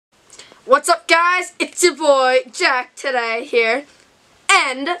What's up, guys? It's your boy Jack today here,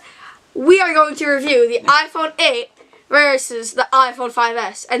 and we are going to review the iPhone 8 versus the iPhone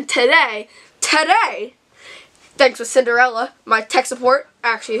 5S. And today, thanks to Cinderella, my tech support.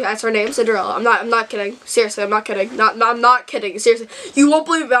 Actually, that's her name, Cinderella. I'm not kidding. Seriously, I'm not kidding. I'm not kidding. Seriously, you won't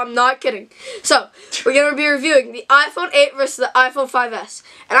believe it, but I'm not kidding. So we're gonna be reviewing the iPhone 8 versus the iPhone 5S,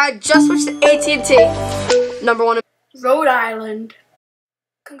 and I just switched to AT&T, #1 in Rhode Island.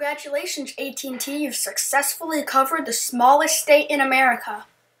 Congratulations, AT&T. You've successfully covered the smallest state in America.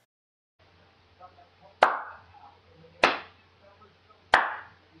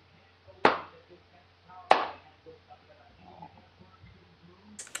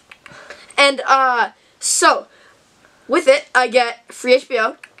 And, so, with it, I get free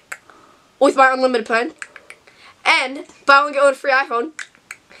HBO with my unlimited plan, and buy one get one free iPhone,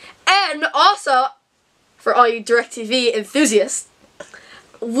 and also, for all you DirecTV enthusiasts,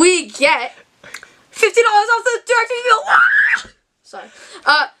 we get $50 off the DirecTV bill. Sorry.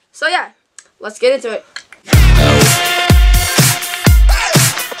 So yeah, let's get into it.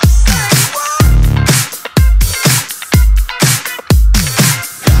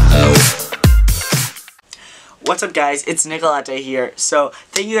 What's up, guys? It's Nicolate here. So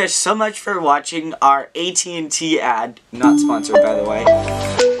thank you guys so much for watching our AT&T ad, not sponsored by the way,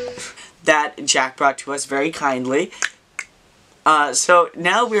 that Jack brought to us very kindly. So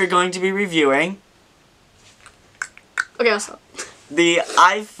now we're going to be reviewing Okay, I'll stop. the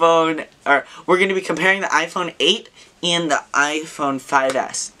iPhone, or we're going to be comparing the iPhone 8 and the iPhone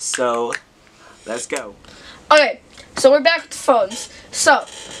 5S. So let's go. Okay, so we're back with the phones. So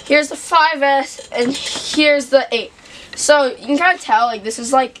here's the 5S and here's the 8. So you can kind of tell, like, this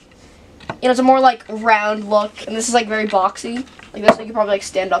is like, you know, it's a more like round look, and this is like very boxy. Like this, you could probably like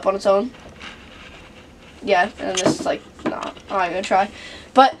stand up on its own. Yeah, and then this is like, no, I'm not even gonna try.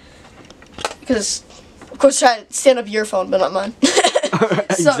 But, because, of course, try to stand up your phone, but not mine.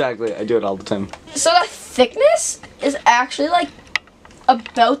 Exactly, I do it all the time. So the thickness is actually like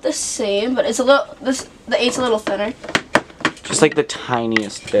about the same, but it's a little, the 8's a little thinner. Just like the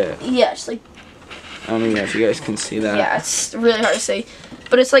tiniest bit. Yeah, just like, I don't even know if you guys can see that. yeah, it's really hard to see.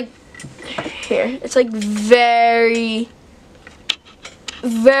 But it's like, here, it's like very,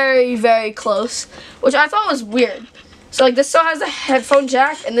 very close, which I thought was weird. So like this still has the headphone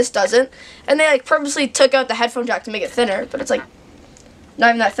jack and this doesn't, and they like purposely took out the headphone jack to make it thinner, but it's like not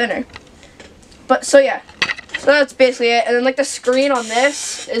even that thinner. But so yeah, so that's basically it. And then like the screen on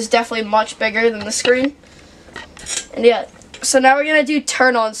this is definitely much bigger than the screen. And yeah, so now we're gonna do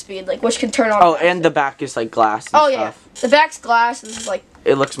turn on speed, like which can turn on. Oh, and the back is like glass and stuff. stuff. Yeah, the back's glass. This is like,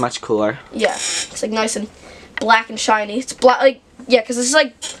 it looks much cooler. yeah, it's like nice and black and shiny. It's black, like, yeah, because this is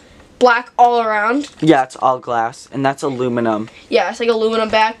like black all around. Yeah, it's all glass, and that's aluminum. Yeah, it's like aluminum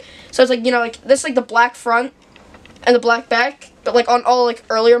back. So it's like, you know, like this is like the black front and the black back, but like on all like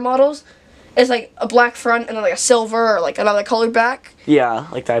earlier models, it's like a black front and then like a silver or like another color back. Yeah,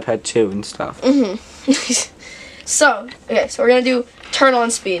 like the iPad 2 and stuff. So, okay, so we're gonna do turn on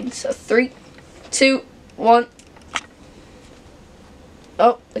speed. So 3, 2, 1.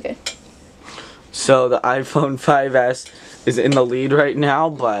 Oh, okay. So the iPhone 5S is in the lead right now,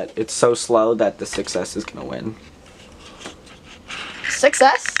 but it's so slow that the 6S is gonna win.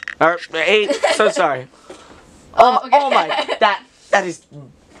 6S? Or 8, so sorry. Oh, okay. Oh my, that is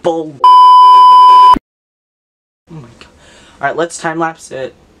bull. Oh my god. Alright, let's time lapse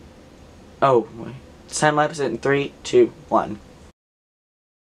it. Oh, wait. Let's time lapse it in 3, 2, 1.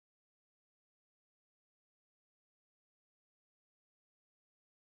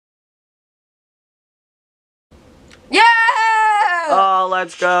 Yeah! Oh,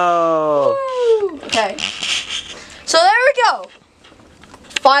 let's go! Woo! Okay. So there we go.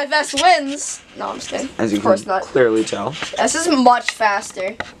 5S wins. No, I'm just kidding. As you of course can not. clearly tell. This is much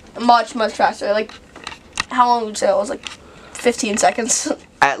faster. Much faster. Like, how long would you say it was? Like 15 seconds?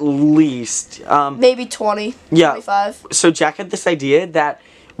 At least. Maybe 20, yeah. 25. So Jack had this idea that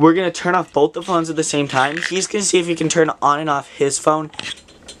we're going to turn off both the phones at the same time. He's going to see if he can turn on and off his phone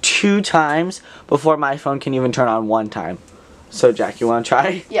 2 times before my phone can even turn on 1 time. So Jack, you want to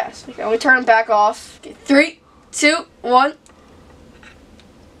try? Yes. Okay, we turn them back off. Okay, 3, 2, 1.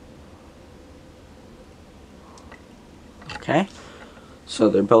 Okay. So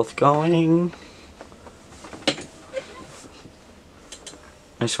they're both going.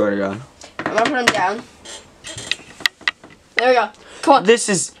 I swear to God. I'm gonna put them down. There we go. Come on. This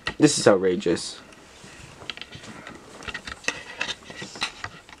is outrageous.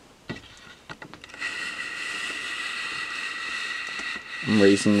 I'm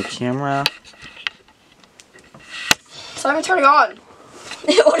raising the camera. So I'm gonna turn it on.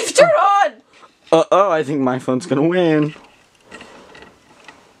 What if you turn it on? Uh-oh, I think my phone's gonna win.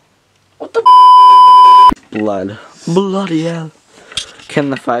 What the Blood. Bloody hell. Can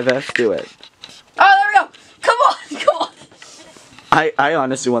the 5S do it? Oh, there we go. Come on, come on. I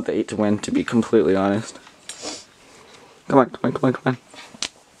honestly want the 8 to win, to be completely honest. Come on, come on, come on, come on.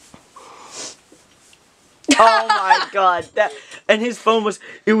 Oh my god. And his phone was,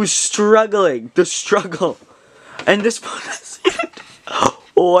 it was struggling. The struggle. And this phone is even,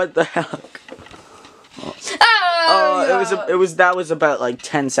 what the heck? Oh, that was about like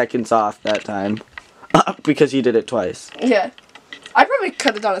 10 seconds off that time. Because he did it twice. Yeah. I probably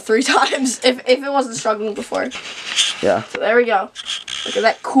could have done it 3 times if it wasn't struggling before. Yeah. So there we go. Look at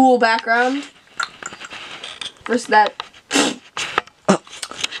that cool background. Versus that.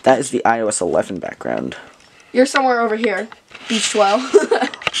 That is the iOS 11 background. You're somewhere over here. Beach 12.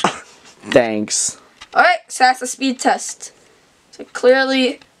 Thanks. Alright, so that's the speed test. So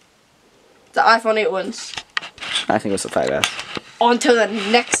clearly, the iPhone 8 wins. I think it was the 5S. On to the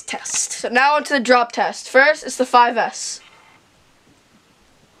next test. So now on to the drop test. First, it's the 5S.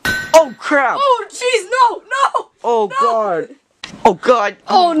 Oh crap! Oh jeez, no! Oh no. god! Oh god!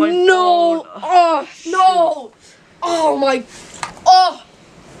 Oh my no! phone. Oh no! Oh my! Oh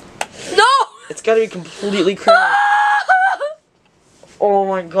no! It's gotta be completely cracked. Oh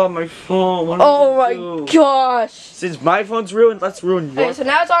my god, my phone! What Oh did I my do? gosh! Since my phone's ruined, let's ruin yours. Okay, so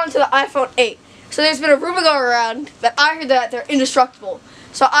now it's on to the iPhone 8. So there's been a rumor going around that I heard that they're indestructible.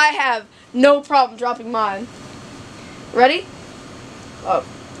 So I have no problem dropping mine. Ready? Oh,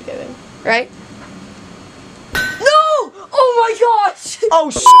 okay then. Right? No! Oh my gosh! Oh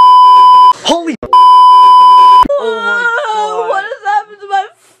holy! Oh my god! What has happened to my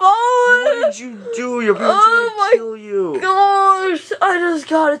phone? What did you do? Your parents Oh are my gonna kill you. Gosh, I just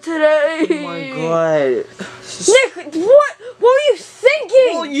got it today. Oh my god! Nick, what were you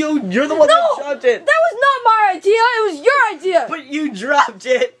thinking? Well, you're the one that dropped it. That was not my idea. It was your idea. But you dropped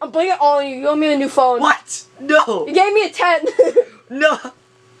it. I'm blaming it all on you. You owe me a new phone. What? No. You gave me a 10. No. Yay!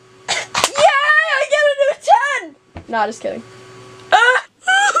 I get a new 10. Nah, just kidding.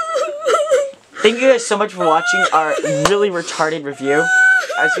 Thank you guys so much for watching our really retarded review.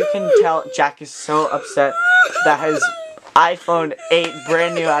 As you can tell, Jack is so upset that his iPhone 8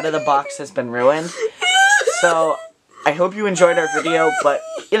 brand new out of the box has been ruined. So, I hope you enjoyed our video, but,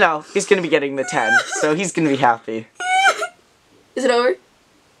 you know, he's gonna be getting the 10, so he's gonna be happy. Is it over?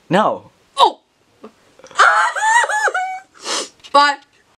 No. Oh! Bye.